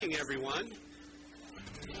morning, everyone.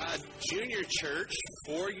 Junior church,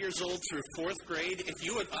 4 years old through 4th grade. If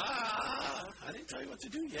you would, I didn't tell you what to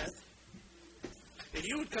do yet. If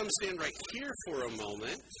you would come stand right here for a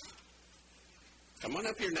moment. Come on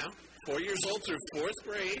up here now. 4 years old through 4th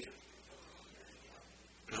grade.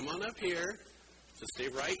 Come on up here. So stay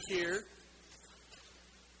right here.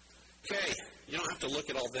 Okay, you don't have to look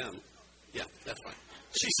at all them. Yeah, that's fine.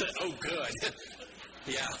 She said, oh, good.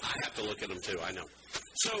 Yeah, I have to look at them too, I know.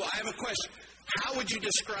 So I have a question. How would you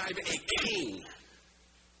describe a king?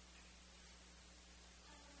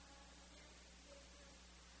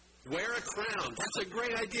 Wear a crown. That's a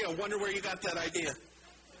great idea. I wonder where you got that idea.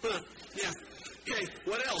 Huh, yeah. Okay,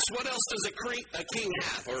 what else? What else does a king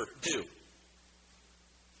have or do?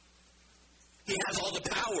 He has all the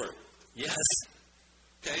power. Yes.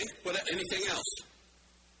 Okay, anything else?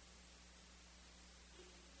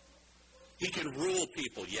 He can rule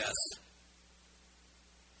people, yes.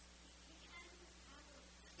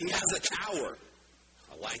 He has a tower.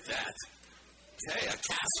 I like that. Okay, a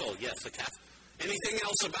castle, yes, a castle. Anything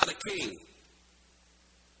else about a king?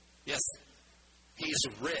 Yes. He's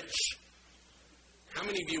rich. How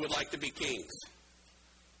many of you would like to be kings?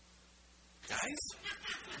 Guys?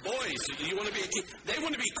 Boys, you want to be a king? They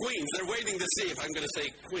want to be queens. They're waiting to see if I'm going to say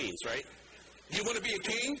queens, right? You want to be a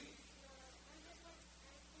king?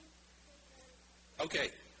 Okay.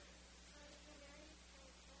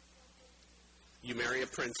 You marry a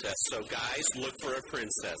princess. So, guys, look for a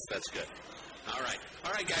princess. That's good. All right.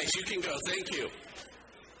 All right, guys, you can go. Thank you.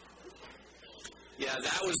 Yeah,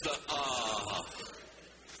 that was the,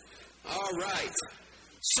 All right.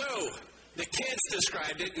 So, the kids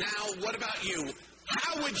described it. Now, what about you?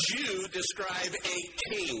 How would you describe a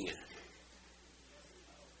king?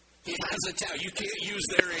 He has a tower. You can't use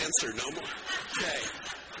their answer no more. Okay.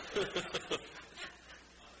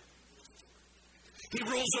 He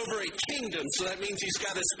rules over a kingdom, so that means he's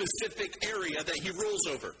got a specific area that he rules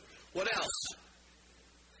over. What else?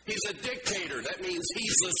 He's a dictator. That means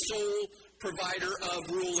he's the sole provider of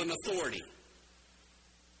rule and authority.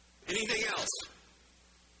 Anything else?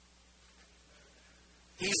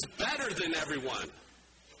 He's better than everyone.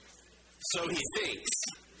 So he thinks.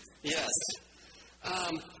 Yes.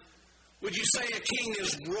 Would you say a king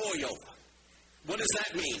is royal? What does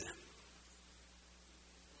that mean?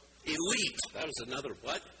 Elite. That was another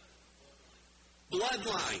what?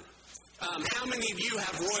 Bloodline. How many of you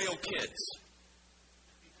have royal kids?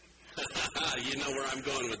 You know where I'm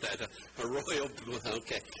going with that. A royal,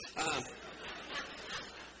 okay.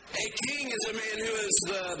 A king is a man who is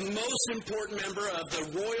the most important member of the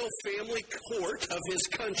royal family court of his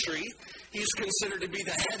country. He's considered to be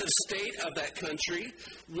the head of state of that country.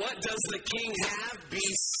 What does the king have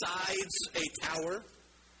besides a tower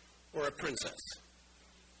or a princess?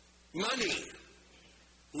 Money,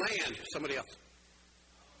 land, somebody else.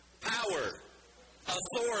 Power,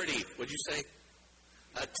 authority. What'd you say?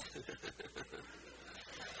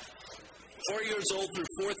 4 years old through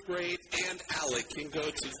 4th grade, and Alec can go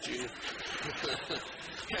to junior.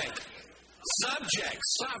 Okay. Subject,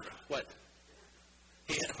 sovereign. What?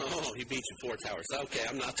 He beat you 4 towers. Okay,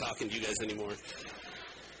 I'm not talking to you guys anymore.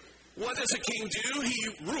 What does a king do? He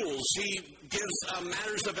rules. He gives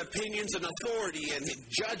matters of opinions and authority and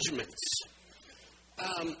judgments.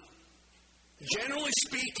 Generally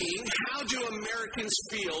speaking, how do Americans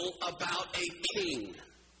feel about a king?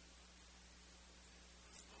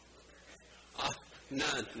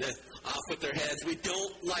 None. Off with their heads. We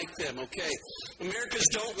don't like them, okay? Americans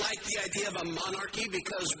don't like the idea of a monarchy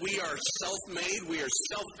because we are self-made, we are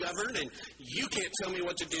self-governed, and you can't tell me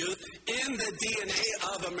what to do. In the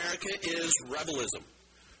DNA of America is rebellism.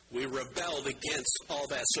 We rebelled against all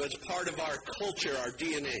that, so it's part of our culture, our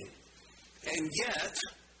DNA. And yet,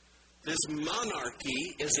 this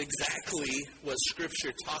monarchy is exactly what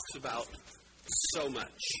Scripture talks about so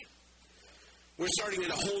much. We're starting in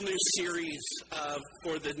a whole new series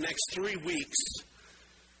for the next 3 weeks,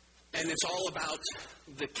 and it's all about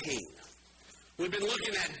the king. We've been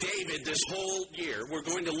looking at David this whole year. We're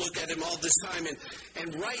going to look at him all this time,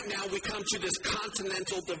 and right now we come to this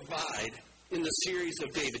continental divide in the series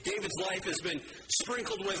of David. David's life has been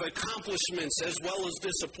sprinkled with accomplishments as well as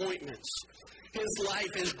disappointments. His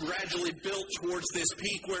life is gradually built towards this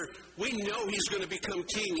peak where we know he's going to become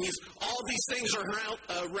king. All these things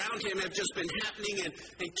around him have just been happening and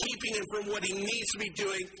keeping him from what he needs to be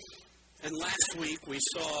doing. And last week we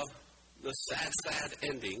saw the sad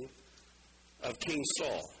ending of King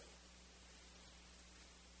Saul.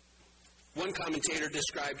 One commentator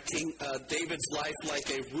described David's life like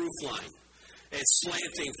a roof line. It's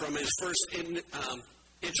slanting from his first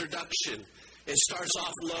introduction It starts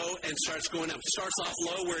off low and starts going up. It starts off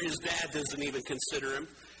low where his dad doesn't even consider him.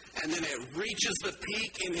 And then it reaches the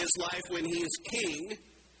peak in his life when he is king.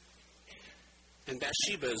 And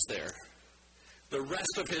Bathsheba is there. The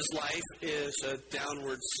rest of his life is a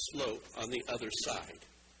downward slope on the other side.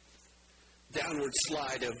 Downward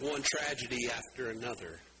slide of one tragedy after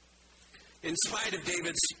another. In spite of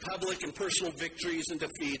David's public and personal victories and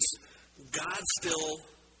defeats, God still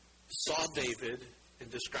saw David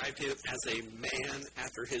and described him as a man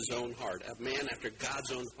after his own heart, a man after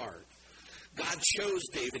God's own heart. God chose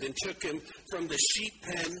David and took him from the sheep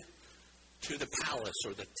pen to the palace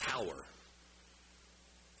or the tower.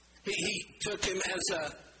 He took him as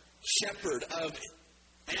a shepherd of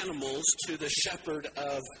animals to the shepherd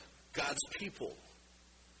of God's people.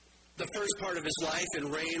 The first part of his life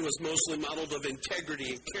and reign was mostly modeled of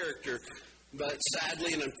integrity and character, but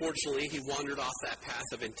sadly and unfortunately, he wandered off that path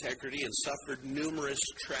of integrity and suffered numerous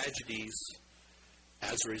tragedies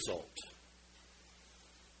as a result.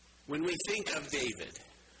 When we think of David,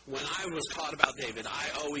 when I was taught about David, I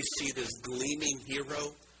always see this gleaming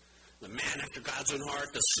hero, the man after God's own heart,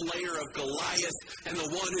 the slayer of Goliath, and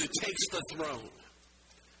the one who takes the throne.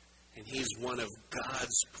 And he's one of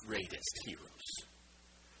God's greatest heroes.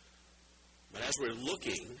 But as we're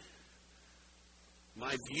looking,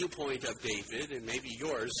 my viewpoint of David, and maybe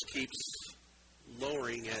yours, keeps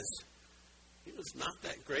lowering as he was not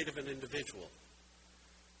that great of an individual.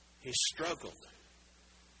 He struggled.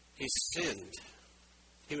 He sinned.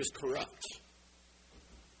 He was corrupt.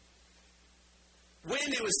 When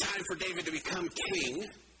it was time for David to become king,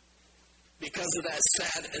 because of that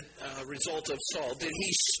sad result of Saul, did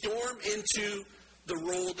he storm into the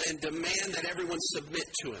role and demand that everyone submit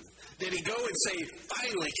to him? Did he go and say,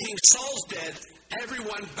 finally, King Saul's dead,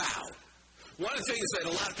 everyone bow? One of the things that a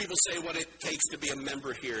lot of people say what it takes to be a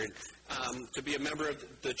member here, and to be a member of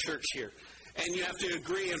the church here. And you have to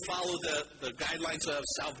agree and follow the guidelines of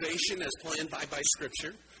salvation as planned by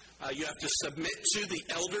Scripture. You have to submit to the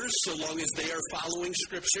elders so long as they are following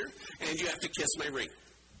Scripture. And you have to kiss my ring.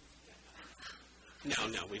 No,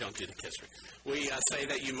 we don't do the kiss ring. We say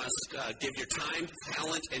that you must give your time,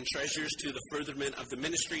 talent, and treasures to the furtherment of the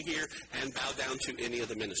ministry here and bow down to any of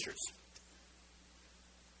the ministers.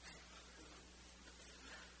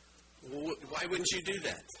 Why wouldn't you do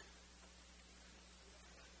that?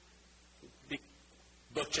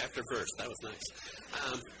 Book, chapter, verse. That was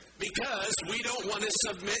nice. Because we don't want to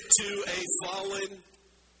submit to a fallen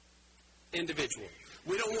individual.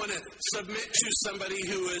 We don't want to submit to somebody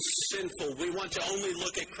who is sinful. We want to only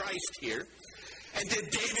look at Christ here. And did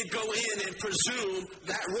David go in and presume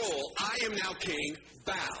that role? I am now king,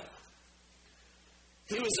 bow.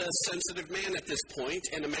 He was a sensitive man at this point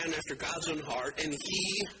and a man after God's own heart, and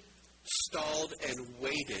he stalled and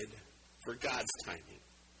waited for God's timing.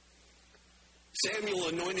 Samuel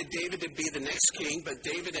anointed David to be the next king, but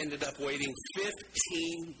David ended up waiting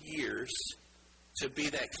 15 years to be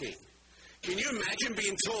that king. Can you imagine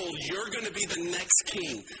being told you're going to be the next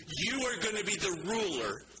king? You are going to be the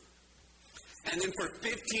ruler. And then for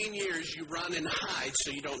 15 years you run and hide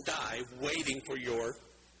so you don't die, waiting for your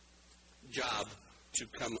job to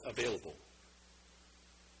come available.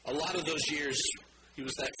 A lot of those years he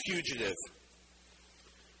was that fugitive.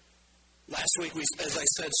 Last week, as I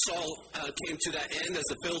said, Saul came to that end as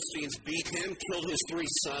the Philistines beat him, killed his 3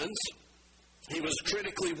 sons. He was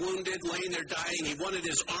critically wounded, laying there dying. He wanted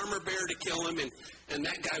his armor bearer to kill him, and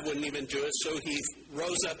that guy wouldn't even do it, so he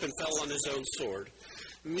rose up and fell on his own sword.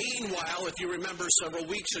 Meanwhile, if you remember several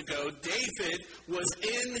weeks ago, David was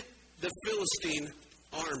in the Philistine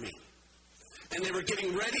army. And they were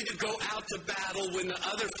getting ready to go out to battle when the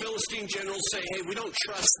other Philistine generals say, hey, we don't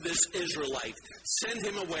trust this Israelite. Send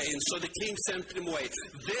him away. And so the king sent him away.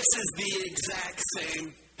 This is the exact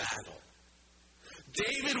same battle.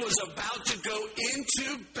 David was about to go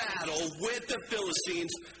into battle with the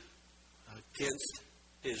Philistines against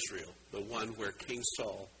Israel, the one where King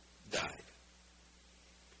Saul died.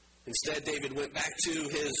 Instead, David went back to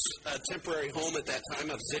his temporary home at that time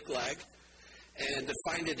of Ziklag. And to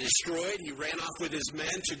find it destroyed, he ran off with his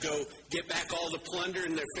men to go get back all the plunder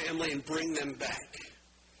in their family and bring them back.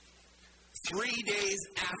 3 days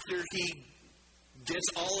after he gets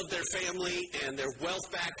all of their family and their wealth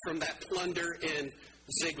back from that plunder in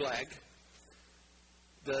Ziklag,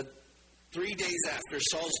 3 days after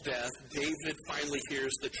Saul's death, David finally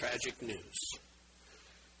hears the tragic news.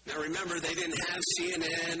 Now remember, they didn't have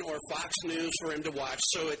CNN or Fox News for him to watch,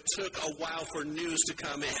 so it took a while for news to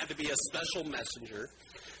come. It had to be a special messenger.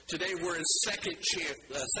 Today we're in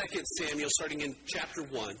 2 Samuel, starting in chapter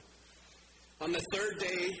 1. On the 3rd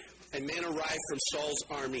day, a man arrived from Saul's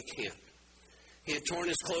army camp. He had torn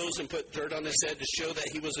his clothes and put dirt on his head to show that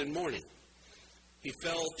he was in mourning. He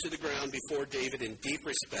fell to the ground before David in deep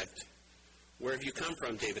respect. "Where have you come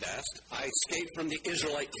from?" David asked. "I escaped from the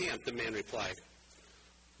Israelite camp," the man replied.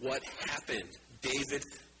 "What happened?" David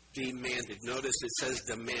demanded. Notice it says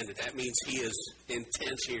demanded. That means he is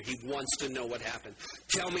intense here. He wants to know what happened.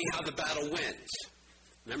 "Tell me how the battle went."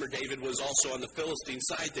 Remember, David was also on the Philistine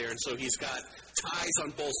side there, and so he's got ties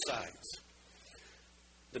on both sides.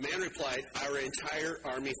 The man replied, "Our entire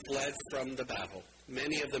army fled from the battle.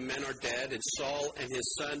 Many of the men are dead, and Saul and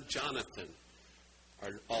his son Jonathan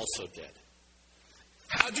are also dead."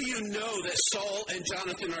 "How do you know that Saul and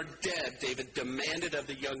Jonathan are dead?" David demanded of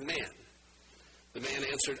the young man. The man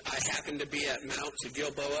answered, "I happened to be at Mount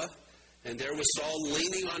Gilboa, and there was Saul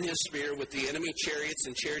leaning on his spear with the enemy chariots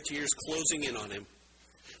and charioteers closing in on him.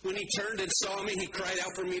 When he turned and saw me, he cried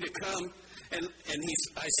out for me to come, and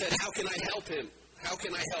I said, 'How can I help him? How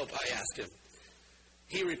can I help?' I asked him.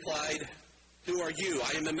 He replied, 'Who are you?'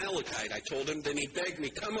 'I am Amalekite,' I told him. Then he begged me,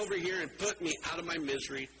 'Come over here and put me out of my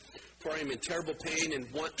misery, for I am in terrible pain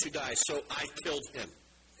and want to die.' So I killed him."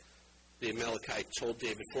 The Amalekite told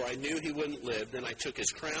David, "For I knew he wouldn't live. Then I took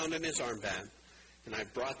his crown and his armband, and I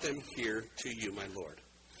brought them here to you, my Lord."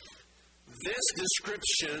 This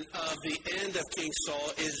description of the end of King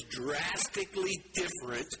Saul is drastically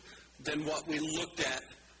different than what we looked at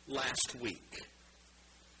last week,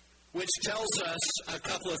 which tells us a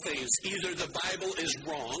couple of things. Either the Bible is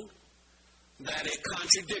wrong, that it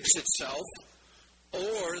contradicts itself,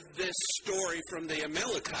 or this story from the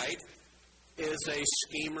Amalekite is a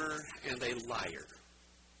schemer and a liar.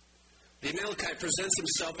 The Amalekite presents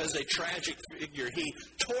himself as a tragic figure. He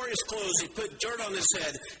tore his clothes. He put dirt on his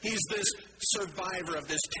head. He's this survivor of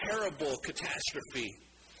this terrible catastrophe.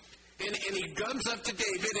 And he comes up to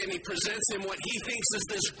David and he presents him what he thinks is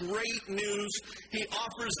this great news. He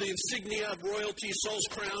offers the insignia of royalty, Saul's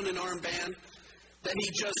crown and armband, that he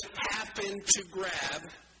just happened to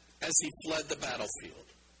grab as he fled the battlefield.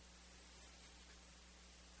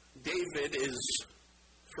 David is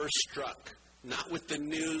first struck, not with the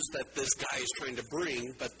news that this guy is trying to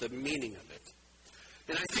bring, but the meaning of it.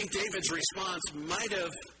 And I think David's response might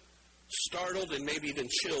have startled and maybe even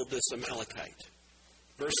chilled this Amalekite.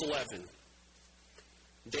 Verse 11,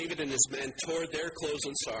 David and his men tore their clothes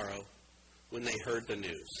in sorrow when they heard the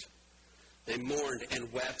news. They mourned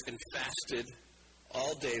and wept and fasted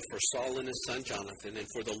all day for Saul and his son Jonathan and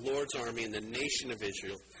for the Lord's army and the nation of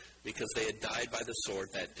Israel, because they had died by the sword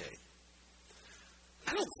that day.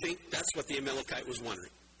 I don't think that's what the Amalekite was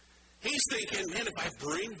wondering. He's thinking, man, if I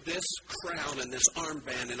bring this crown and this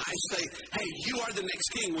armband and I say, hey, you are the next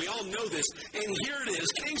king, we all know this, and here it is,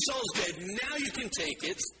 King Saul's dead, now you can take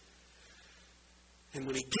it. And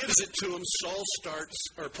when he gives it to him,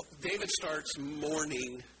 David starts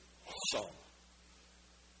mourning Saul.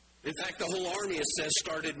 In fact, the whole army, it says,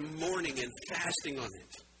 started mourning and fasting on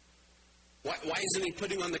it. Why isn't he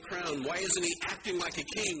putting on the crown? Why isn't he acting like a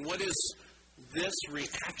king? What is this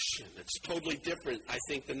reaction? It's totally different, I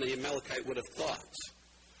think, than the Amalekite would have thought.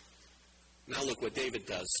 Now look what David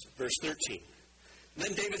does. Verse 13.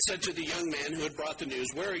 Then David said to the young man who had brought the news,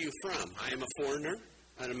 "Where are you from?" "I am a foreigner,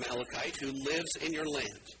 an Amalekite, who lives in your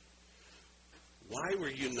land." "Why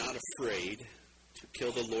were you not afraid to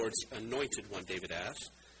kill the Lord's anointed one?" David asked.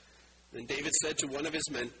 Then David said to one of his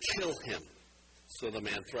men, "Kill him." So the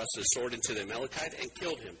man thrust his sword into the Amalekite and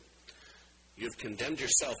killed him. "You have condemned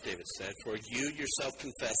yourself," David said, "for you yourself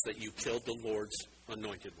confess that you killed the Lord's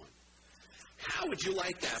anointed one." How would you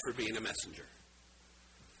like that for being a messenger?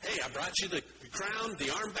 Hey, I brought you the crown, the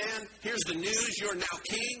armband. Here's the news. You're now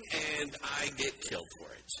king, and I get killed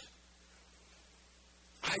for it.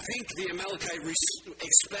 I think the Amalekite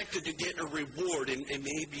expected to get a reward and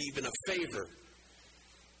maybe even a favor.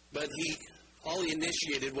 But all he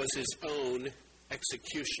initiated was his own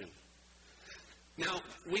execution. Now,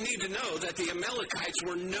 we need to know that the Amalekites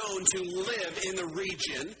were known to live in the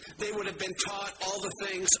region. They would have been taught all the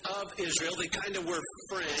things of Israel. They kind of were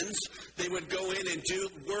friends. They would go in and do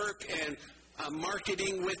work and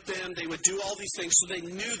marketing with them. They would do all these things, so they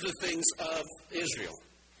knew the things of Israel.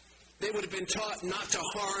 They would have been taught not to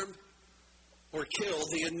harm or kill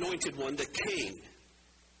the anointed one, the king.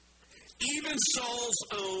 Even Saul's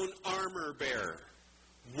own armor bearer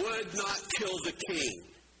would not kill the king.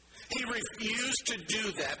 He refused to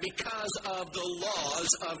do that because of the laws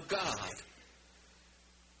of God.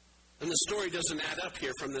 And the story doesn't add up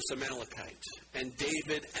here from this Amalekite. And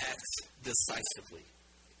David acts decisively.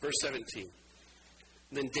 Verse 17.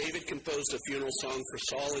 Then David composed a funeral song for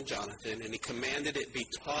Saul and Jonathan, and he commanded it be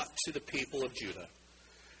taught to the people of Judah.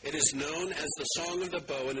 It is known as the Song of the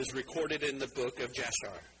Bow and is recorded in the book of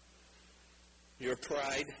Jashar. Your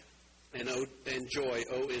pride and joy,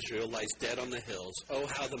 O Israel, lies dead on the hills. Oh,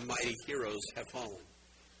 how the mighty heroes have fallen.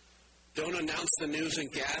 Don't announce the news in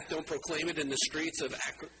Gath. Don't proclaim it in the streets of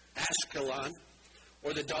Ashkelon.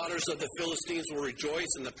 Or the daughters of the Philistines will rejoice,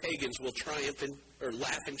 and the pagans will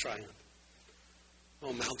laugh in triumph.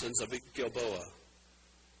 O mountains of Gilboa,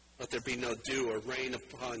 let there be no dew or rain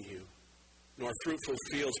upon you, nor fruitful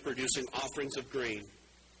fields producing offerings of grain.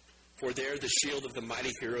 For there the shield of the mighty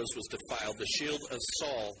heroes was defiled. The shield of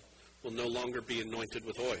Saul will no longer be anointed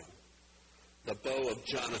with oil. The bow of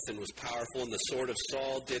Jonathan was powerful, and the sword of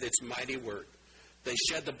Saul did its mighty work. They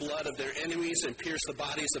shed the blood of their enemies and pierced the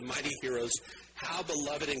bodies of mighty heroes. How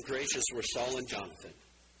beloved and gracious were Saul and Jonathan.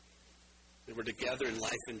 They were together in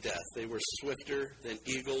life and death. They were swifter than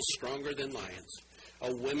eagles, stronger than lions.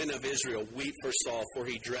 O women of Israel, weep for Saul, for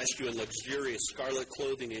he dressed you in luxurious scarlet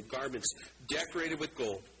clothing and garments decorated with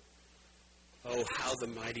gold. Oh, how the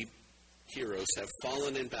mighty heroes have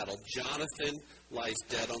fallen in battle. Jonathan lies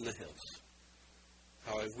dead on the hills.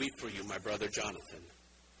 How I weep for you, my brother Jonathan.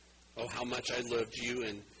 Oh, how much I loved you,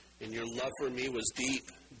 and your love for me was deep,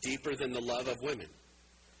 deeper than the love of women.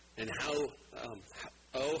 And how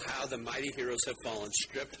the mighty heroes have fallen,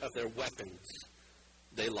 stripped of their weapons.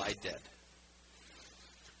 They lie dead.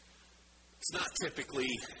 It's not typically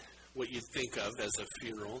what you think of as a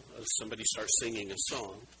funeral, as somebody starts singing a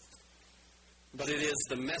song. But it is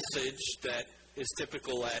the message that is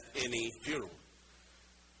typical at any funeral.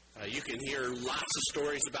 You can hear lots of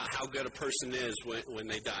stories about how good a person is when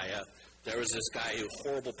they die. There was this guy, a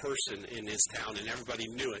horrible person in his town, and everybody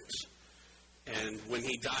knew it. And when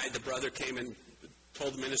he died, the brother came and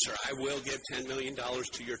told the minister, I will give $10 million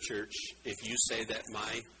to your church if you say that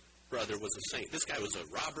my brother was a saint. This guy was a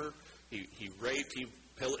robber. He raped.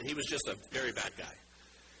 He was just a very bad guy.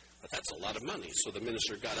 But that's a lot of money. So the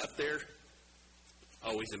minister got up there.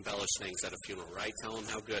 Always embellish things at a funeral, right? Tell him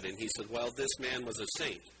how good. And he said, well, this man was a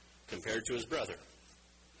saint compared to his brother.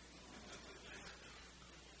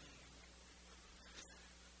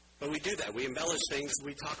 But we do that. We embellish things.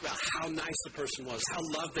 We talk about how nice the person was, how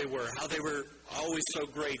loved they were, how they were always so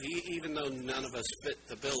great, even though none of us fit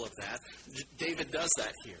the bill of that. David does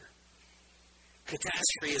that here.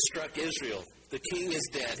 Catastrophe has struck Israel. The king is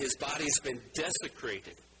dead. His body has been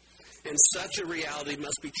desecrated. And such a reality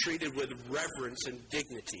must be treated with reverence and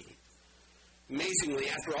dignity. Amazingly,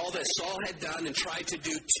 after all that Saul had done and tried to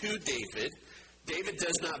do to David, David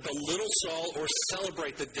does not belittle Saul or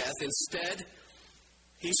celebrate the death. Instead,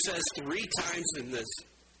 he says 3 times in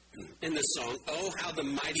this song, oh, how the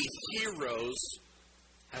mighty heroes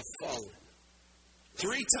have fallen.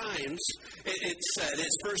 3 times it said,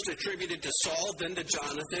 it's first attributed to Saul, then to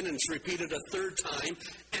Jonathan, and it's repeated a 3rd time,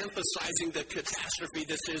 emphasizing the catastrophe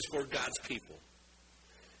this is for God's people.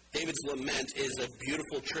 David's lament is a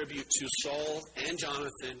beautiful tribute to Saul and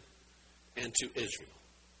Jonathan and to Israel.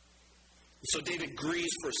 So David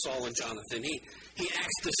grieves for Saul and Jonathan. He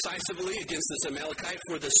acts decisively against this Amalekite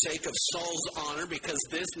for the sake of Saul's honor, because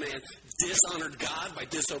this man dishonored God by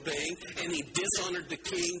disobeying, and he dishonored the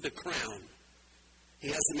king, the crown. He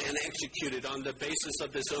has the man executed on the basis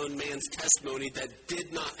of his own man's testimony that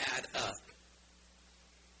did not add up.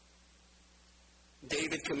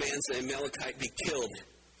 David commands the Amalekite be killed.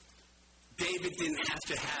 David didn't have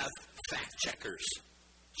to have fact checkers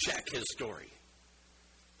check his story.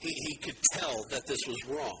 He could tell that this was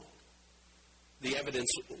wrong. The evidence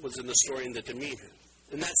was in the story in the demeanor.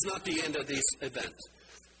 And that's not the end of these events.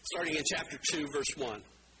 Starting in chapter 2, verse 1.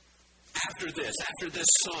 After this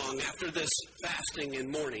song, after this fasting and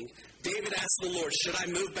mourning, David asked the Lord, should I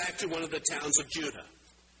move back to one of the towns of Judah?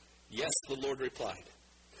 Yes, the Lord replied.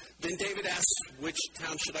 Then David asked, which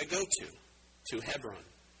town should I go to? To Hebron.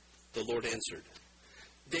 The Lord answered.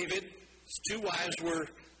 David's 2 wives were,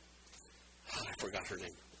 I forgot her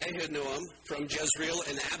name, Ahinoam from Jezreel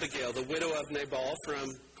and Abigail, the widow of Nabal from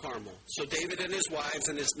Carmel. So David and his wives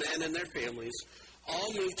and his men and their families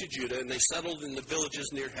all moved to Judah, and they settled in the villages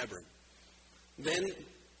near Hebron. Then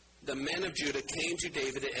the men of Judah came to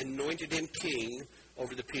David and anointed him king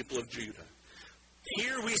over the people of Judah.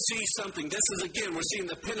 Here we see something. This is, again, we're seeing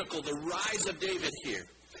the pinnacle, the rise of David here.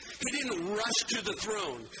 He didn't rush to the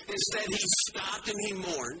throne. Instead, he stopped and he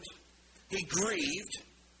mourned. He grieved.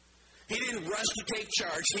 He didn't rush to take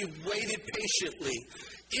charge. He waited patiently.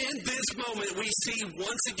 In this moment, we see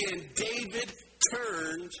once again David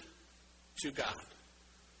turned to God.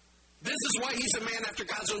 This is why he's a man after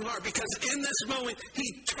God's own heart, because in this moment,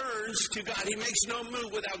 he turns to God. He makes no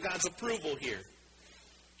move without God's approval here.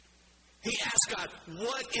 He asks God,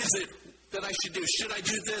 what is it that I should do? Should I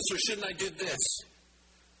do this or shouldn't I do this?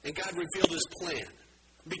 And God revealed his plan.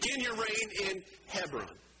 Begin your reign in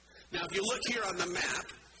Hebron. Now, if you look here on the map,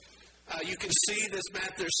 you can see this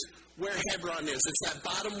map. There's where Hebron is. It's that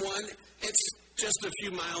bottom one. It's just a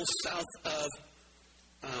few miles south of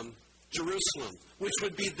Jerusalem, which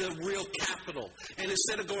would be the real capital. And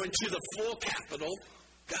instead of going to the full capital,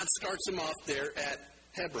 God starts him off there at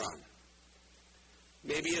Hebron.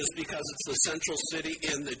 Maybe it's because it's the central city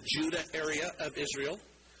in the Judah area of Israel.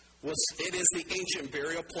 It is the ancient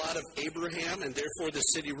burial plot of Abraham, and therefore the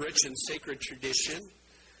city rich in sacred tradition.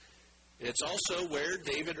 It's also where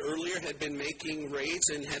David earlier had been making raids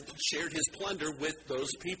and had shared his plunder with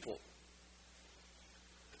those people.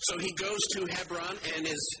 So he goes to Hebron and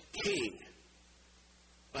is king.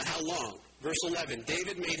 But how long? Verse 11,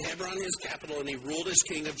 David made Hebron his capital, and he ruled as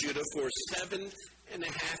king of Judah for 7.5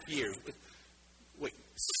 years. Wait,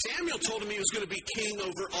 Samuel told him he was going to be king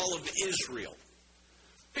over all of Israel.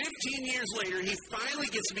 15 years later, he finally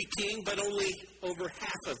gets to be king, but only over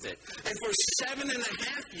half of it. And for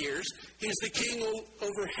 7.5 years, he's the king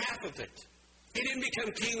over half of it. He didn't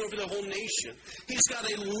become king over the whole nation. He's got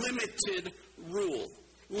a limited rule,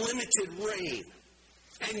 limited reign.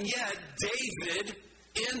 And yet, David,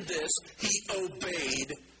 in this, he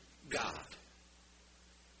obeyed God.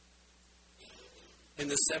 In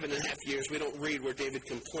the 7.5 years, we don't read where David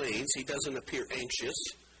complains. He doesn't appear anxious.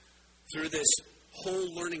 Through this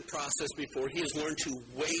whole learning process before, he has learned to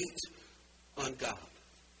wait on God.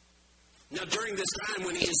 Now, during this time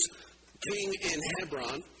when he is king in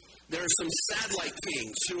Hebron, there are some satellite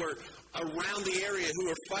kings who are around the area who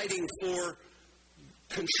are fighting for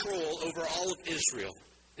control over all of Israel,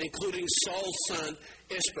 including Saul's son,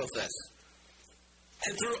 Ishbosheth.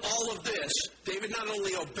 And through all of this, David not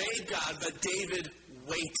only obeyed God, but David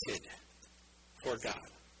waited for God.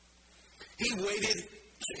 He waited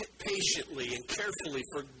patiently and carefully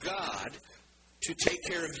for God to take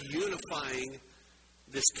care of unifying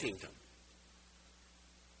this kingdom.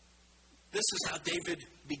 This is how David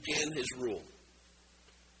began his rule.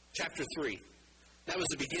 Chapter 3. That was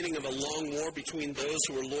the beginning of a long war between those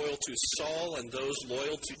who were loyal to Saul and those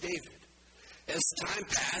loyal to David. As time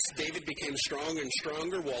passed, David became stronger and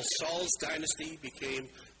stronger, while Saul's dynasty became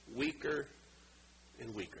weaker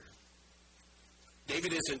and weaker.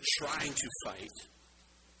 David isn't trying to fight.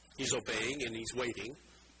 He's obeying and he's waiting.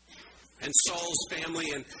 And Saul's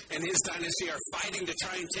family and his dynasty are fighting to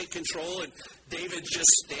try and take control, and David's just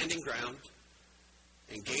standing ground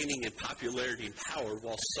and gaining in popularity and power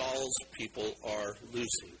while Saul's people are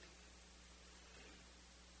losing.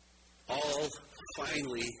 All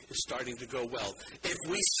finally is starting to go well. If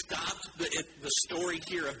we stopped the story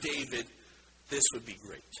here of David, this would be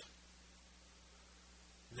great.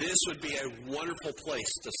 This would be a wonderful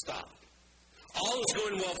place to stop. All is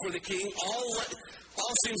going well for the king. All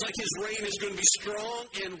seems like his reign is going to be strong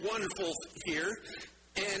and wonderful here.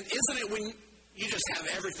 And isn't it when you just have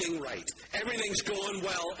everything right? Everything's going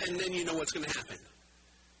well, and then you know what's going to happen.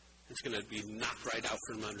 It's going to be knocked right out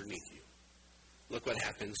from underneath you. Look what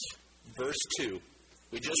happens. Verse 2.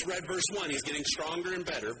 We just read verse 1. He's getting stronger and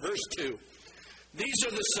better. Verse 2. These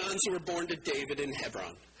are the sons who were born to David in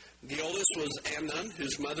Hebron. The oldest was Amnon,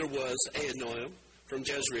 whose mother was Ahinoam from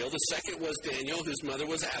Jezreel. The second was Daniel, whose mother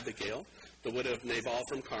was Abigail, the widow of Nabal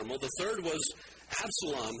from Carmel. The third was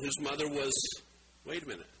Absalom, whose mother was, wait a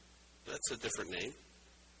minute, that's a different name,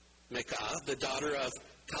 Micah, the daughter of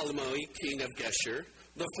Talmai, king of Geshur.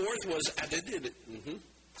 The fourth was Adonijah,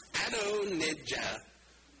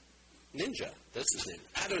 that's his name,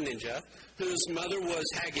 Adonijah, whose mother was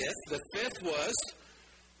Haggith. The fifth was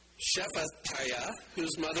Shephatiah,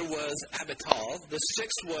 whose mother was Abital. The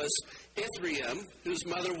sixth was Ithream, whose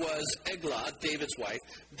mother was Eglad, David's wife.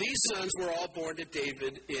 These sons were all born to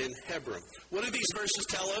David in Hebron. What do these verses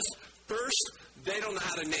tell us? First, they don't know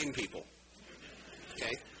how to name people.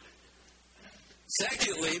 Okay?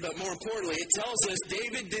 Secondly, but more importantly, it tells us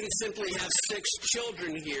David didn't simply have 6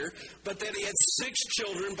 children here, but that he had 6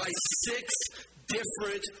 children by 6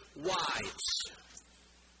 different wives.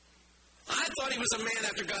 I thought he was a man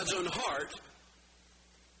after God's own heart.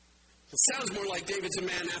 It sounds more like David's a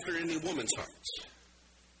man after any woman's heart.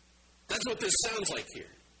 That's what this sounds like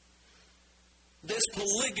here. This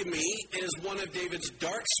polygamy is one of David's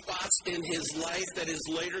dark spots in his life that is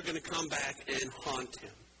later going to come back and haunt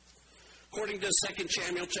him. According to 2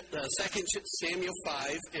 Samuel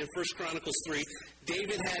 5 and 1 Chronicles 3,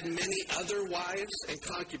 David had many other wives and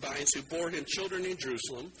concubines who bore him children in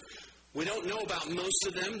Jerusalem. We don't know about most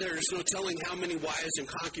of them. There is no telling how many wives and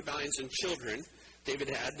concubines and children David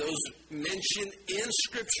had. Those mentioned in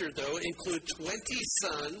Scripture, though, include 20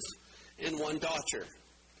 sons and 1 daughter.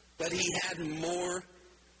 But he had more,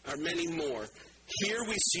 or many more. Here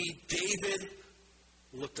we see David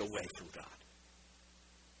looked away from God.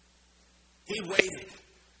 He waited.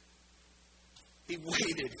 He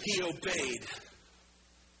waited. He obeyed.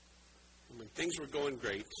 And when things were going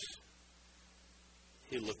great,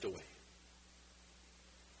 he looked away.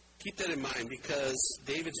 Keep that in mind because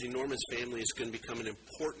David's enormous family is going to become an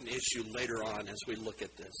important issue later on as we look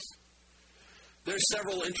at this. There's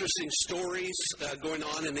several interesting stories going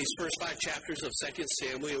on in these first 5 chapters of 2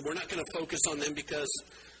 Samuel, and we're not going to focus on them because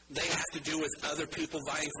they have to do with other people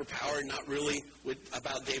vying for power and not really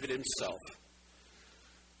about David himself.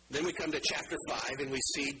 Then we come to chapter 5, and we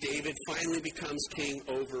see David finally becomes king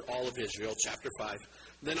over all of Israel, chapter 5.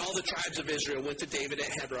 Then all the tribes of Israel went to David at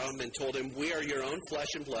Hebron and told him, "We are your own flesh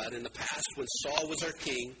and blood. In the past, when Saul was our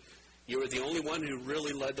king, you were the only one who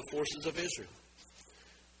really led the forces of Israel.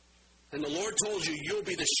 And the Lord told you, you'll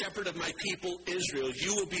be the shepherd of my people, Israel.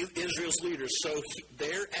 You will be Israel's leader." So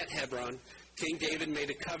there at Hebron, King David made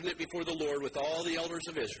a covenant before the Lord with all the elders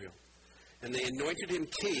of Israel. And they anointed him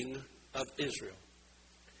king of Israel.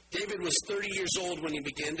 David was 30 years old when he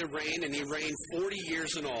began to reign, and he reigned 40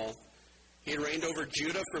 years in all. He had reigned over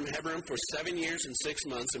Judah from Hebron for 7 years and 6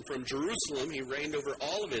 months, and from Jerusalem he reigned over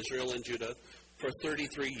all of Israel and Judah for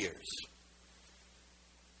 33 years.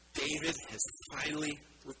 David has finally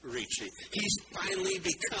reached it. He's finally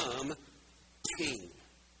become king.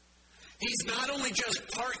 He's not only just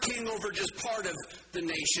part king over just part of the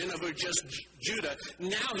nation, over just Judah.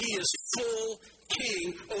 Now he is full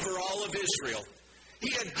king over all of Israel. He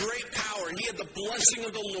had great power. He had the blessing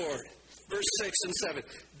of the Lord. Verse 6 and 7.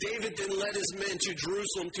 David then led his men to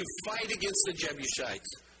Jerusalem to fight against the Jebusites,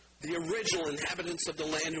 the original inhabitants of the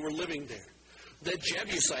land who were living there. The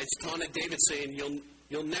Jebusites taunted David, saying,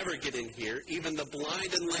 You'll never get in here. Even the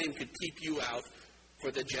blind and lame could keep you out. For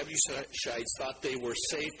the Jebusites thought they were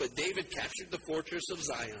safe. But David captured the fortress of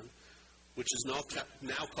Zion, which is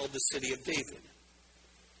now called the city of David.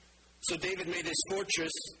 So David made the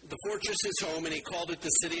fortress his home, and he called it the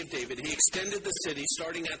city of David. He extended the city,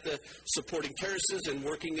 starting at the supporting terraces and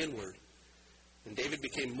working inward. And David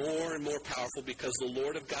became more and more powerful because the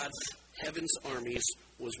Lord of God's heaven's armies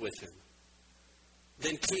was with him.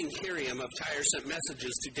 Then King Hiram of Tyre sent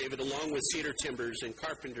messages to David along with cedar timbers and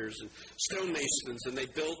carpenters and stonemasons, and they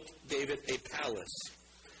built David a palace.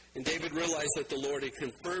 And David realized that the Lord had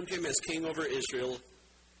confirmed him as king over Israel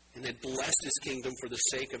and had blessed his kingdom for the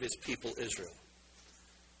sake of his people Israel.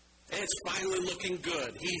 And it's finally looking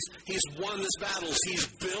good. He's won this battle. He's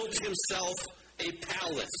built himself a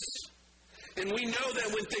palace. And we know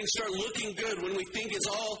that when things start looking good, when we think it's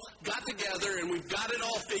all got together and we've got it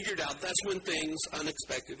all figured out, that's when things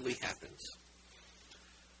unexpectedly happens.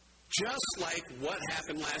 Just like what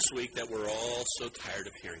happened last week that we're all so tired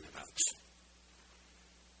of hearing about.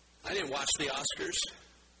 I didn't watch the Oscars.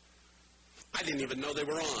 I didn't even know they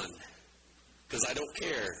were on because I don't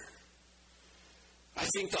care. I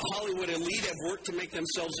think the Hollywood elite have worked to make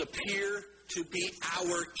themselves appear to be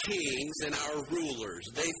our kings and our rulers.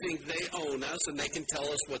 They think they own us and they can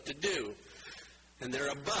tell us what to do. And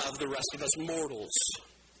they're above the rest of us mortals.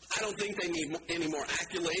 I don't think they need any more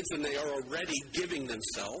accolades than they are already giving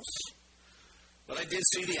themselves. But I did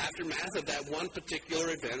see the aftermath of that one particular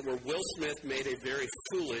event where Will Smith made a very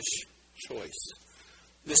foolish choice.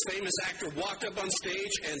 This famous actor walked up on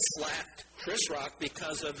stage and slapped Chris Rock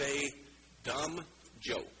because of a dumb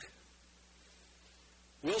joke.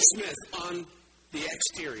 Will Smith, on the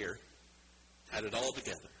exterior, had it all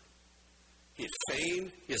together. He had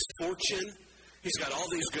fame, he has fortune, he's got all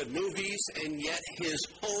these good movies, and yet his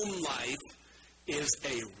home life is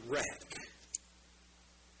a wreck.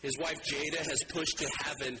 His wife Jada has pushed to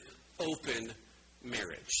have an open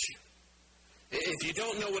marriage. If you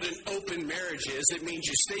don't know what an open marriage is, it means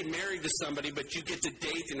you stay married to somebody, but you get to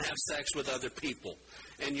date and have sex with other people,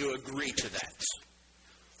 and you agree to that.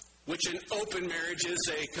 Which an open marriage is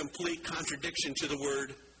a complete contradiction to the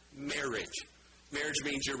word marriage. Marriage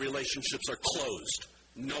means your relationships are closed.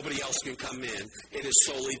 Nobody else can come in. It is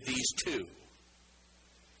solely these two.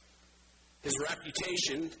 His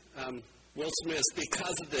reputation, Will Smith,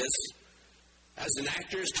 because of this, as an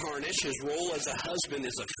actor is tarnished. His role as a husband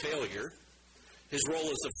is a failure. His role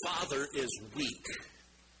as a father is weak.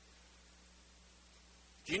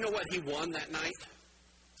 Do you know what he won that night?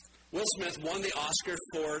 Will Smith won the Oscar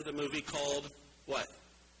for the movie called what?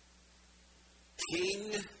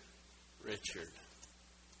 King Richard.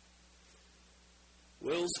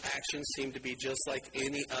 Will's actions seem to be just like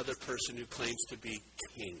any other person who claims to be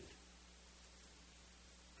king.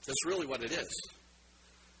 That's really what it is.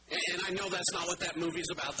 And I know that's not what that movie's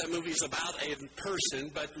about. That movie's about a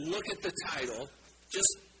person, but look at the title.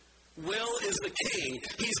 Just, Will is the king.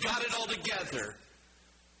 He's got it all together.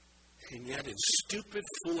 And yet in stupid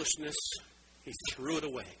foolishness, he threw it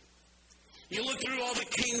away. You look through all the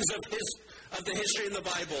kings of the history in the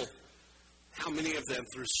Bible. How many of them,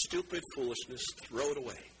 through stupid foolishness, throw it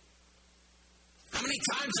away? How many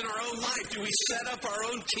times in our own life do we set up our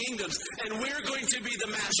own kingdoms and we're going to be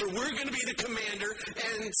the master, we're going to be the commander,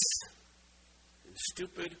 and in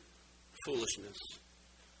stupid foolishness,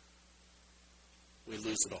 we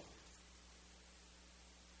lose it all.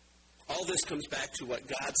 All this comes back to what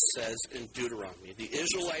God says in Deuteronomy. The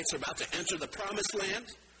Israelites are about to enter the promised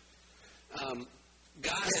land.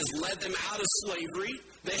 God has led them out of slavery.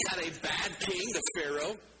 They had a bad king, the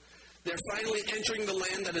Pharaoh. They're finally entering the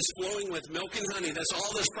land that is flowing with milk and honey. That's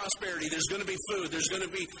all this prosperity. There's going to be food. There's going to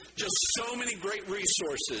be just so many great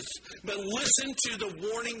resources. But listen to the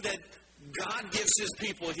warning that God gives his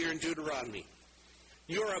people here in Deuteronomy.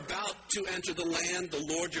 You're about to enter the land the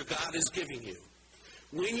Lord your God is giving you.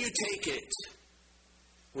 When you take it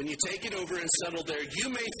over and settle there, you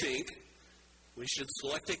may think we should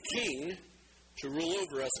select a king to rule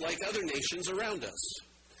over us like other nations around us.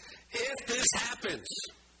 If this happens,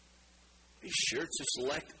 be sure to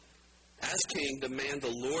select as king the man the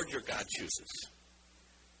Lord your God chooses.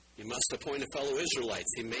 You must appoint a fellow Israelite.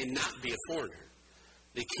 He may not be a foreigner.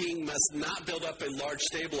 The king must not build up a large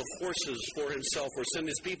stable of horses for himself or send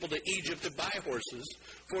his people to Egypt to buy horses,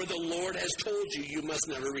 for the Lord has told you, you must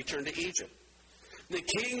never return to Egypt. The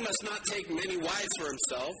king must not take many wives for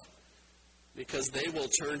himself, because they will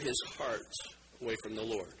turn his heart away from the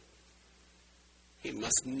Lord. He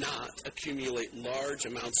must not accumulate large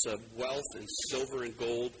amounts of wealth and silver and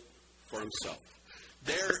gold for himself.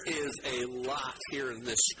 There is a lot here in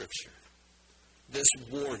this scripture, this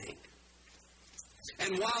warning.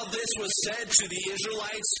 And while this was said to the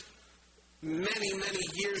Israelites many, many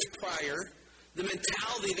years prior, the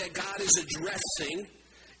mentality that God is addressing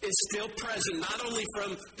is still present, not only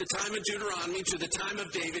from the time of Deuteronomy to the time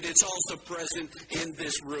of David, it's also present in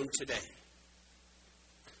this room today.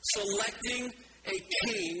 Selecting a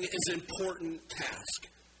king is an important task.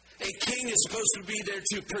 A king is supposed to be there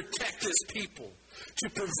to protect his people, to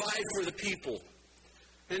provide for the people.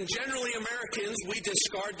 And generally, Americans, we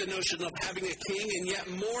discard the notion of having a king, and yet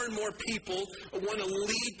more and more people want to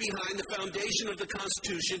leave behind the foundation of the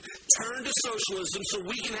Constitution, turn to socialism so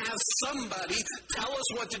we can have somebody tell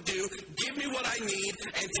us what to do, give me what I need,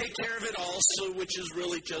 and take care of it all, which is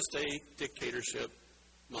really just a dictatorship,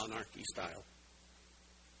 monarchy style.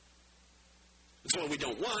 It's what we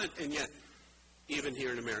don't want, and yet, even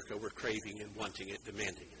here in America, we're craving and wanting it,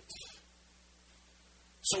 demanding it.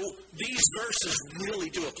 So these verses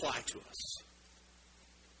really do apply to us.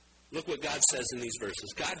 Look what God says in these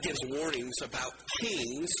verses. God gives warnings about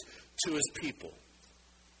kings to his people.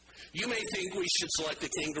 You may think we should select a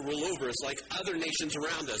king to rule over us like other nations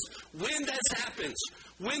around us. When that happens,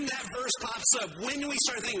 when that verse pops up, when we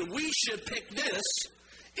start thinking we should pick this,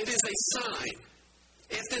 it is a sign.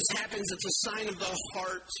 If this happens, it's a sign of the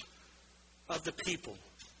heart of the people.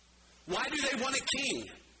 Why do they want a king?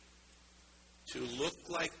 To look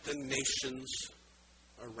like the nations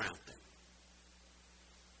around them.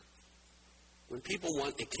 When people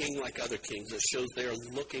want a king like other kings, it shows they are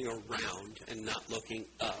looking around and not looking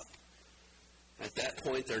up. At that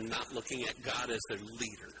point, they're not looking at God as their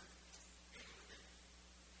leader.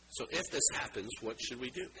 So if this happens, what should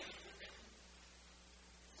we do?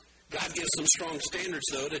 God gives some strong standards,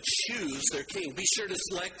 though, to choose their king. Be sure to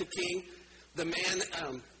select the king, the man,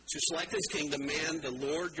 to select as king, the man the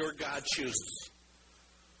Lord your God chooses.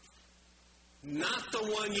 Not the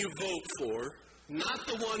one you vote for, not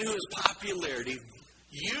the one who has popularity.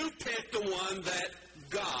 You pick the one that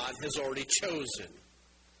God has already chosen.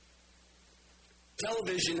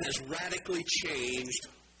 Television has radically changed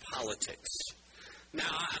politics.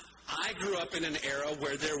 Now, I grew up in an era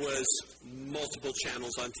where there was multiple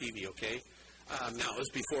channels on TV, okay? Now, it was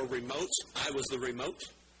before remotes. I was the remote.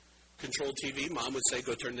 Controlled TV. Mom would say,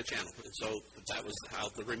 go turn the channel. And so that was how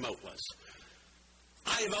the remote was.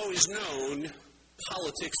 I have always known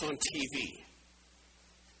politics on TV.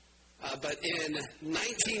 But in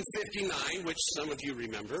 1959, which some of you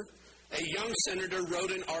remember, a young senator wrote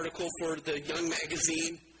an article for the young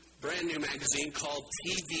magazine, brand new magazine called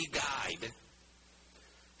TV Guide,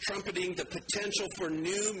 trumpeting the potential for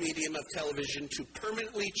new medium of television to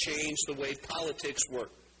permanently change the way politics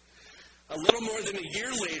work. A little more than a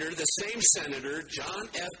year later, the same senator, John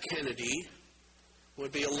F. Kennedy,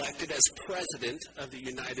 would be elected as President of the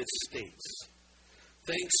United States,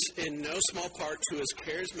 thanks in no small part to his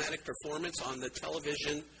charismatic performance on the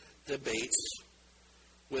television debates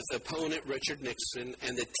with opponent Richard Nixon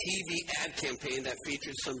and the TV ad campaign that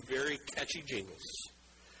featured some very catchy jingles.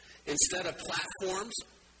 Instead of platforms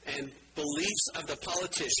and beliefs of the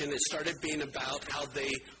politician, it started being about how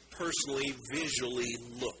they personally, visually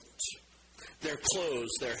looked. Their clothes,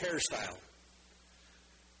 their hairstyle.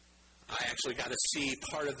 I actually got to see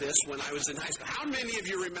part of this when I was in high school. How many of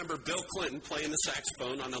you remember Bill Clinton playing the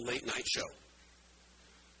saxophone on a late night show?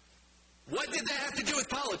 What did that have to do with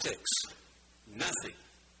politics? Nothing.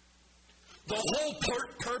 The whole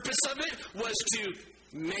purpose of it was to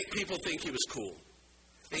make people think he was cool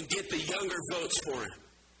and get the younger votes for him.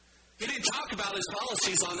 He didn't talk about his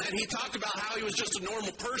policies on that. He talked about how he was just a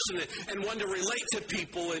normal person and wanted to relate to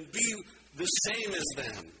people and be the same as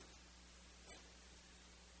them.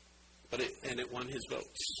 And it won his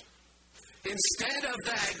votes. Instead of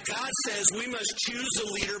that, God says we must choose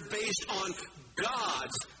a leader based on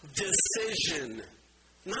God's decision,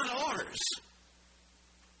 not ours.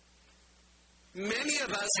 Many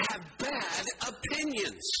of us have bad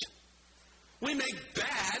opinions. We make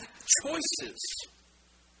bad choices.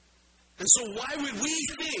 And so why would we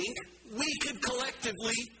think we could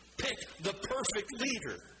collectively pick the perfect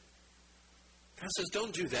leader? God says,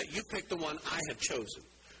 don't do that. You pick the one I have chosen.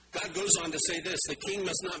 God goes on to say this, the king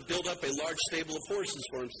must not build up a large stable of horses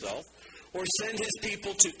for himself or send his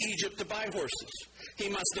people to Egypt to buy horses. He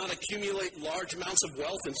must not accumulate large amounts of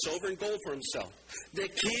wealth in silver and gold for himself. The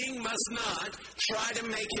king must not try to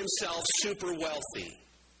make himself super wealthy.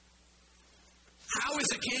 How is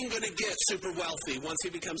a king going to get super wealthy once he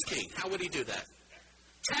becomes king? How would he do that?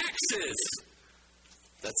 Taxes.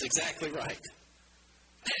 That's exactly right.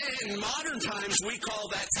 In modern times, we call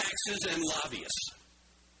that taxes and lobbyists.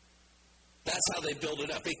 That's how they build it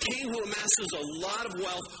up. A king who amasses a lot of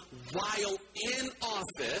wealth while in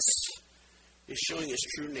office is showing his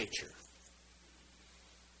true nature.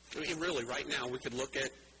 I mean, really, right now, we could look at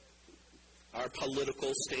our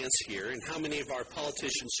political stance here and how many of our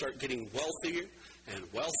politicians start getting wealthier and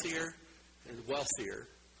wealthier and wealthier,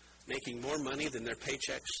 making more money than their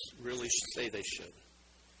paychecks really say they should.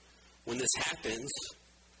 When this happens,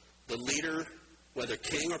 the leader, whether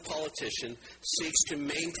king or politician, seeks to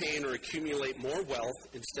maintain or accumulate more wealth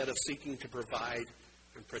instead of seeking to provide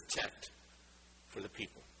and protect for the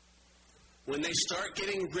people. When they start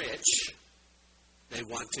getting rich, they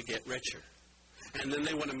want to get richer. And then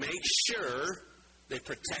they want to make sure they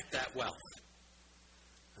protect that wealth.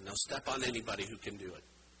 And they'll step on anybody who can do it,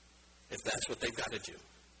 if that's what they've got to do.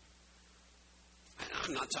 And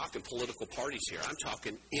I'm not talking political parties here. I'm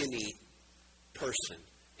talking any person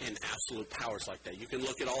in absolute powers like that. You can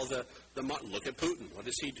look at all look at Putin. What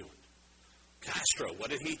is he doing? Castro, what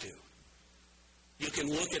did he do? You can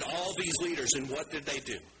look at all these leaders and what did they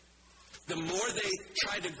do? The more they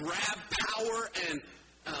tried to grab power and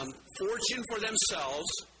fortune for themselves,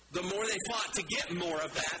 the more they fought to get more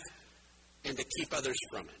of that and to keep others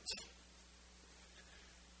from it.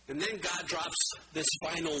 And then God drops this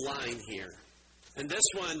final line here. And this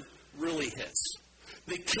one really hits.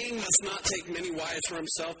 The king must not take many wives for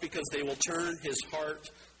himself because they will turn his heart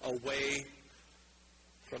away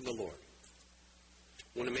from the Lord.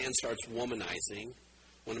 When a man starts womanizing,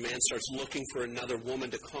 when a man starts looking for another woman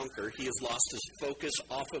to conquer, he has lost his focus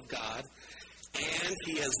off of God, and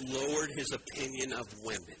he has lowered his opinion of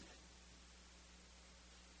women.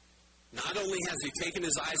 Not only has he taken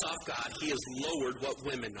his eyes off God, he has lowered what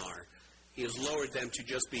women are. He has lowered them to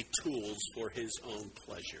just be tools for his own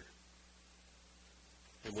pleasure.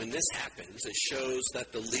 And when this happens, it shows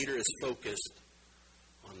that the leader is focused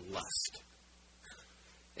on lust.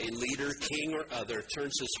 A leader, king or other,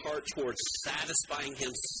 turns his heart towards satisfying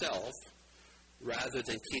himself rather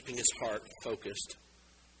than keeping his heart focused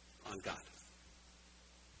on God.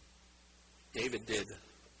 David did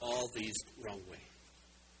all these wrong way.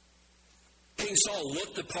 King Saul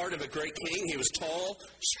looked the part of a great king. He was tall,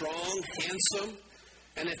 strong, handsome.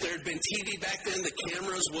 And if there had been TV back then, the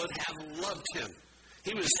cameras would have loved him.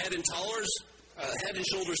 He was head and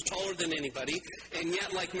shoulders taller than anybody. And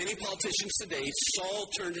yet, like many politicians today, Saul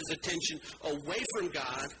turned his attention away from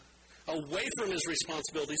God, away from his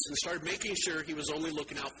responsibilities, and started making sure he was only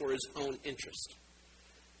looking out for his own interest.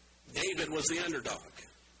 David was the underdog.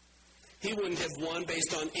 He wouldn't have won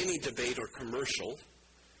based on any debate or commercial.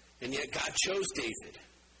 And yet God chose David.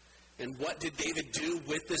 And what did David do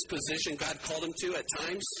with this position God called him to at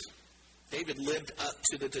times? David lived up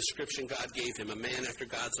to the description God gave him, a man after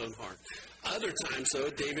God's own heart. Other times, though,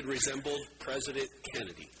 David resembled President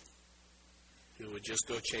Kennedy, who would just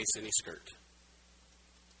go chase any skirt.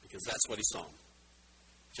 Because that's what he saw him.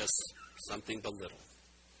 Just something but little.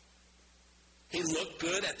 He looked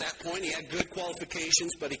good at that point. He had good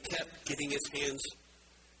qualifications, but he kept getting his hands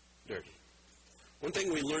dirty. One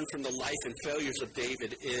thing we learn from the life and failures of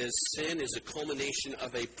David is sin is a culmination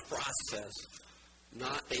of a process,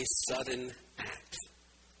 not a sudden act.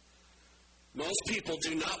 Most people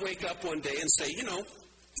do not wake up one day and say,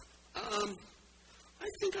 I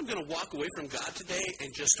think I'm going to walk away from God today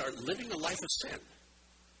and just start living a life of sin.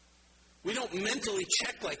 We don't mentally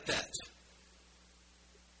check like that.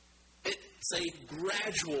 It's a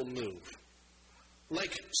gradual move,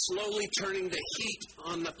 like slowly turning the heat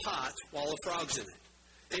on the pot while a frog's in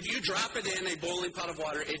it. If you drop it in a boiling pot of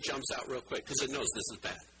water, it jumps out real quick because it knows this is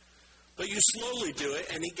bad. But you slowly do it,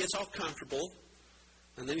 and he gets all comfortable,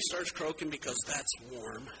 and then he starts croaking because that's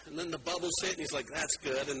warm. And then the bubbles hit, and he's like, that's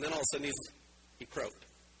good. And then all of a sudden, he croaked.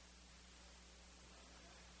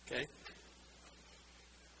 Okay?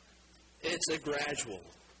 It's a gradual.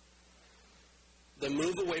 The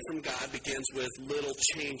move away from God begins with little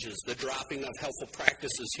changes, the dropping of helpful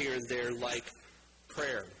practices here and there like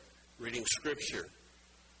prayer, reading Scripture,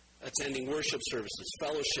 attending worship services,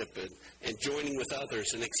 fellowship, and joining with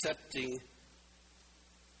others, and accepting,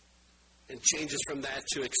 and changes from that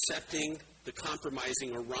to accepting the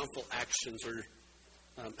compromising or wrongful actions or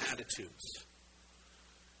attitudes.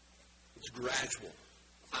 It's gradual.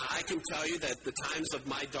 I can tell you that the times of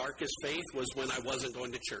my darkest faith was when I wasn't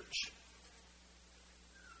going to church.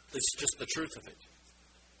 It's just the truth of it.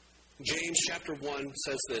 James chapter 1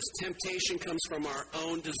 says this, temptation comes from our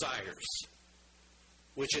own desires,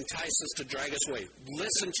 which entice us to drag us away.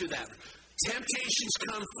 Listen to that. Temptations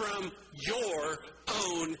come from your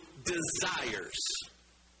own desires,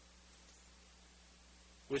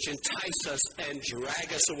 which entice us and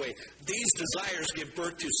drag us away. These desires give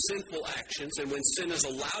birth to sinful actions, and when sin is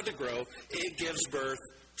allowed to grow, it gives birth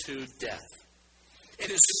to death. It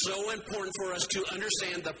is so important for us to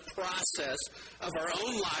understand the process of our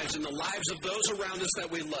own lives and the lives of those around us that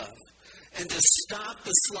we love, and to stop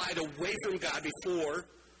the slide away from God before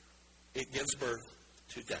it gives birth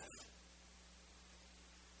to death.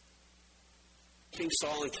 King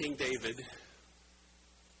Saul and King David,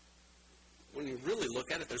 when you really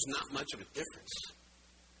look at it, there's not much of a difference.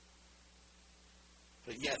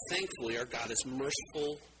 But yet, thankfully, our God is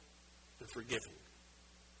merciful and forgiving.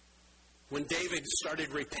 When David started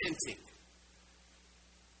repenting,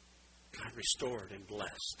 God restored and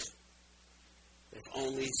blessed. If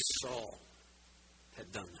only Saul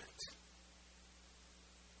had done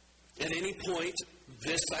that. At any point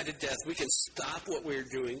this side of death, we can stop what we're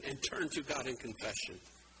doing and turn to God in confession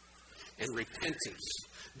and repentance.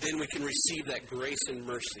 Then we can receive that grace and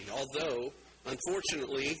mercy. Although,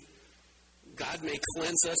 unfortunately, God may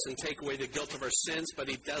cleanse us and take away the guilt of our sins, but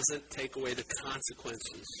he doesn't take away the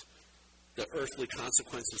consequences, the earthly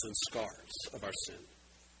consequences and scars of our sin.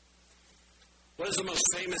 What is the most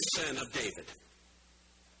famous sin of David?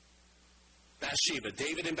 Bathsheba.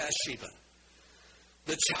 David and Bathsheba.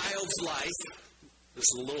 The child's life, this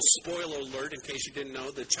is a little spoiler alert in case you didn't know,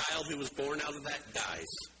 the child who was born out of that dies.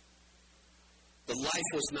 The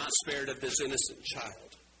life was not spared of this innocent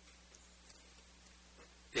child.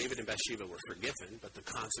 David and Bathsheba were forgiven, but the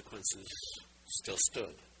consequences still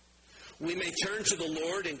stood. We may turn to the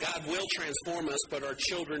Lord and God will transform us, but our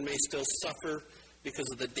children may still suffer because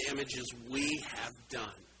of the damages we have done.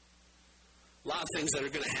 A lot of things that are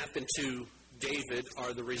going to happen to David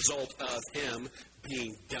are the result of him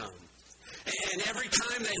being dumb. And every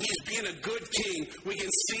time that he's being a good king, we can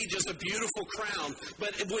see just a beautiful crown.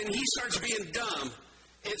 But when he starts being dumb,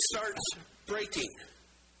 it starts breaking.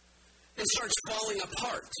 It starts falling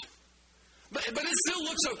apart. But it still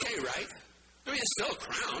looks okay, right? I mean, it's still a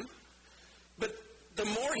crown. But the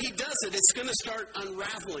more he does it, it's going to start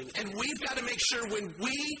unraveling. And we've got to make sure when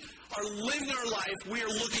we are living our life, we are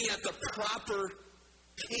looking at the proper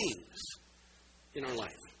kings in our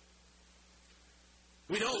life.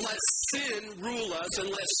 We don't let sin rule us and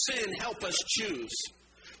let sin help us choose.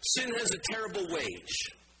 Sin has a terrible wage.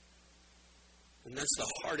 And that's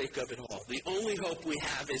the heartache of it all. The only hope we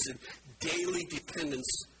have is a daily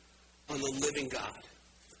dependence on the living God.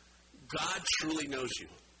 God truly knows you.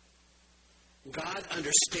 God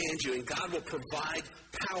understands you, and God will provide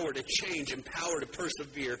power to change and power to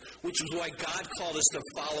persevere, which is why God called us to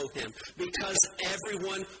follow him, because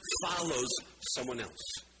everyone follows someone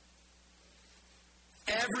else.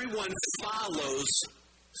 Everyone follows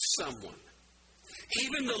someone.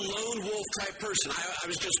 Even the lone wolf type person. I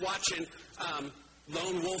was just watching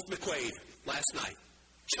Lone Wolf McQuade last night.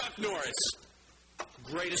 Chuck Norris,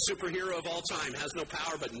 greatest superhero of all time, has no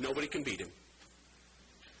power, but nobody can beat him.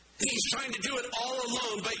 He's trying to do it all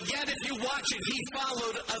alone, but yet if you watch it, he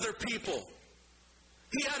followed other people.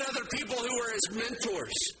 He had other people who were his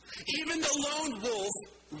mentors. Even the lone wolf,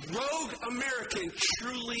 rogue American,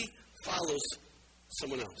 truly follows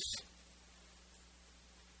someone else.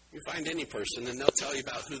 You find any person, and they'll tell you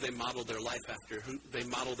about who they model their life after, who they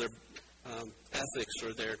model their ethics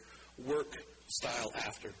or their work style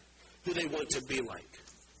after, who they want to be like.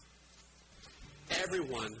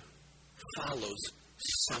 Everyone follows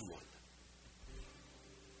someone.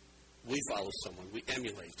 We follow someone. We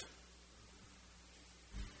emulate.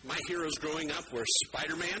 My heroes growing up were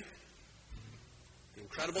Spider-Man, the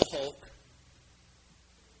Incredible Hulk,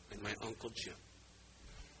 and my Uncle Jim.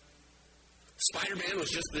 Spider-Man was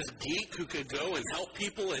just this geek who could go and help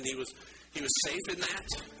people, and he was safe in that.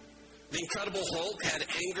 The Incredible Hulk had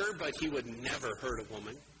anger, but he would never hurt a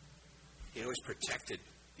woman. He always protected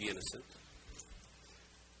the innocent.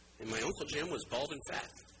 And my Uncle Jim was bald and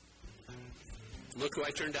fat. Look who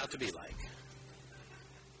I turned out to be like.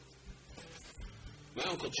 My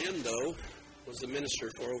Uncle Jim, though, was a minister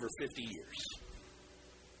for over 50 years.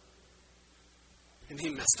 And he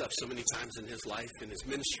messed up so many times in his life, in his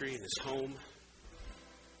ministry, in his home.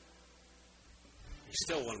 He's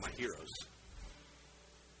still one of my heroes.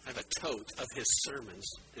 I have a tote of his sermons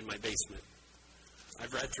in my basement.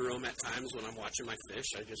 I've read through them at times when I'm watching my fish.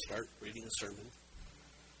 I just start reading a sermon.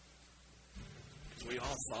 Because we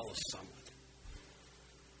all follow someone.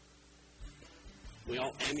 We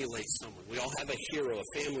all emulate someone. We all have a hero,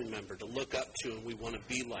 a family member to look up to and we want to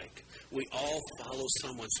be like. We all follow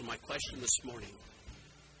someone. So my question this morning,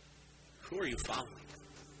 who are you following?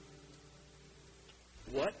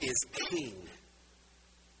 What is king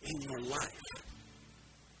in your life?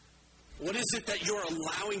 What is it that you're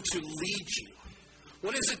allowing to lead you?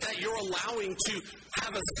 What is it that you're allowing to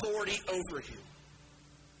have authority over you?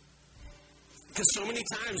 Because so many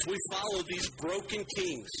times we follow these broken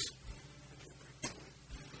kings.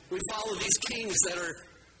 We follow these kings that are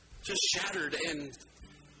just shattered and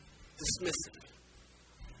dismissive.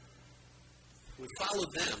 We follow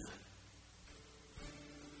them.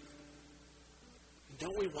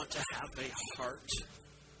 Don't we want to have a heart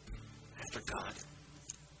after God?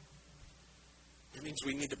 That means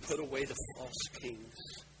we need to put away the false kings.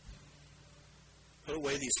 Put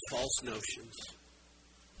away these false notions.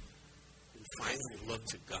 And finally look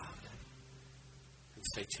to God and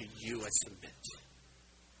say, to you I submit.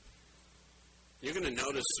 You're going to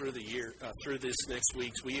notice through the year, through this next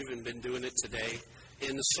week's, we've even been doing it today.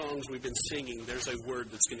 In the songs we've been singing, there's a word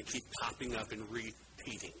that's going to keep popping up and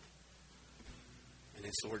repeating. And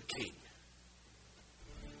it's the word king.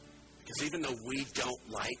 Because even though we don't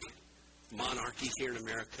like monarchy here in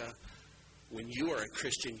America, when you are a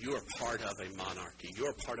Christian, you are part of a monarchy.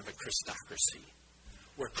 You're part of a Christocracy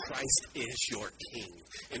where Christ is your king.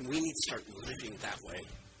 And we need to start living that way.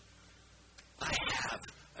 I have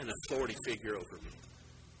an authority figure over me.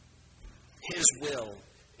 His will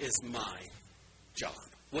is my job.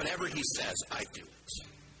 Whatever he says, I do it.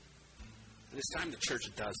 And it's time the church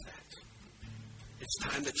does that. It's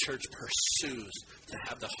time the church pursues to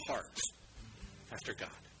have the heart after God.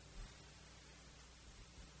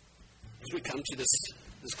 As we come to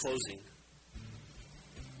this closing,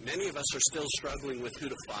 many of us are still struggling with who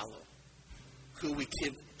to follow, who we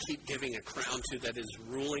keep giving a crown to that is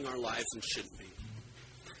ruling our lives and shouldn't be.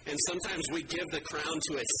 And sometimes we give the crown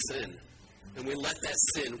to a sin, and we let that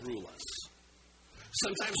sin rule us.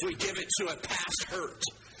 Sometimes we give it to a past hurt,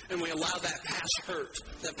 and we allow that past hurt,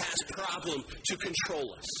 that past problem to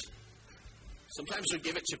control us. Sometimes we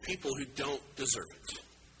give it to people who don't deserve it.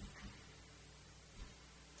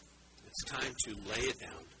 It's time to lay it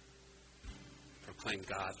down. Proclaim,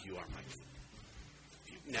 God, you are my king.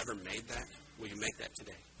 If you've never made that, will you make that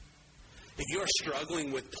today? If you are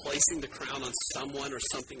struggling with placing the crown on someone or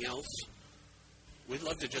something else, we'd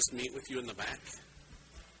love to just meet with you in the back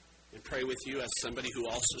and pray with you as somebody who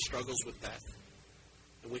also struggles with that.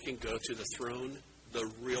 And we can go to the throne, the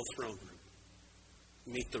real throne room,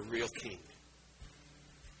 meet the real king,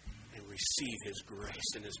 and receive his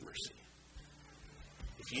grace and his mercy.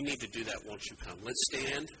 If you need to do that, won't you come? Let's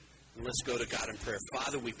stand and let's go to God in prayer.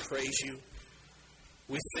 Father, we praise you.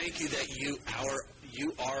 We thank you that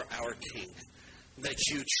you are our king, that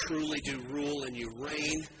you truly do rule and you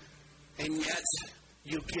reign, and yet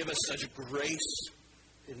you give us such grace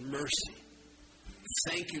and mercy.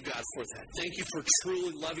 Thank you, God, for that. Thank you for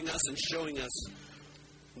truly loving us and showing us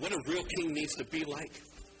what a real king needs to be like,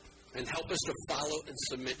 and help us to follow and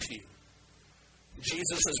submit to you.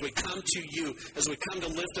 Jesus, as we come to you, as we come to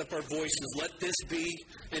lift up our voices, let this be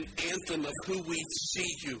an anthem of who we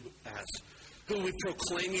see you as, who we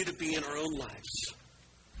proclaim you to be in our own lives,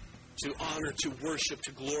 to honor, to worship,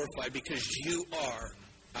 to glorify, because you are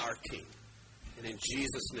our King. And in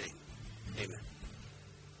Jesus' name, amen.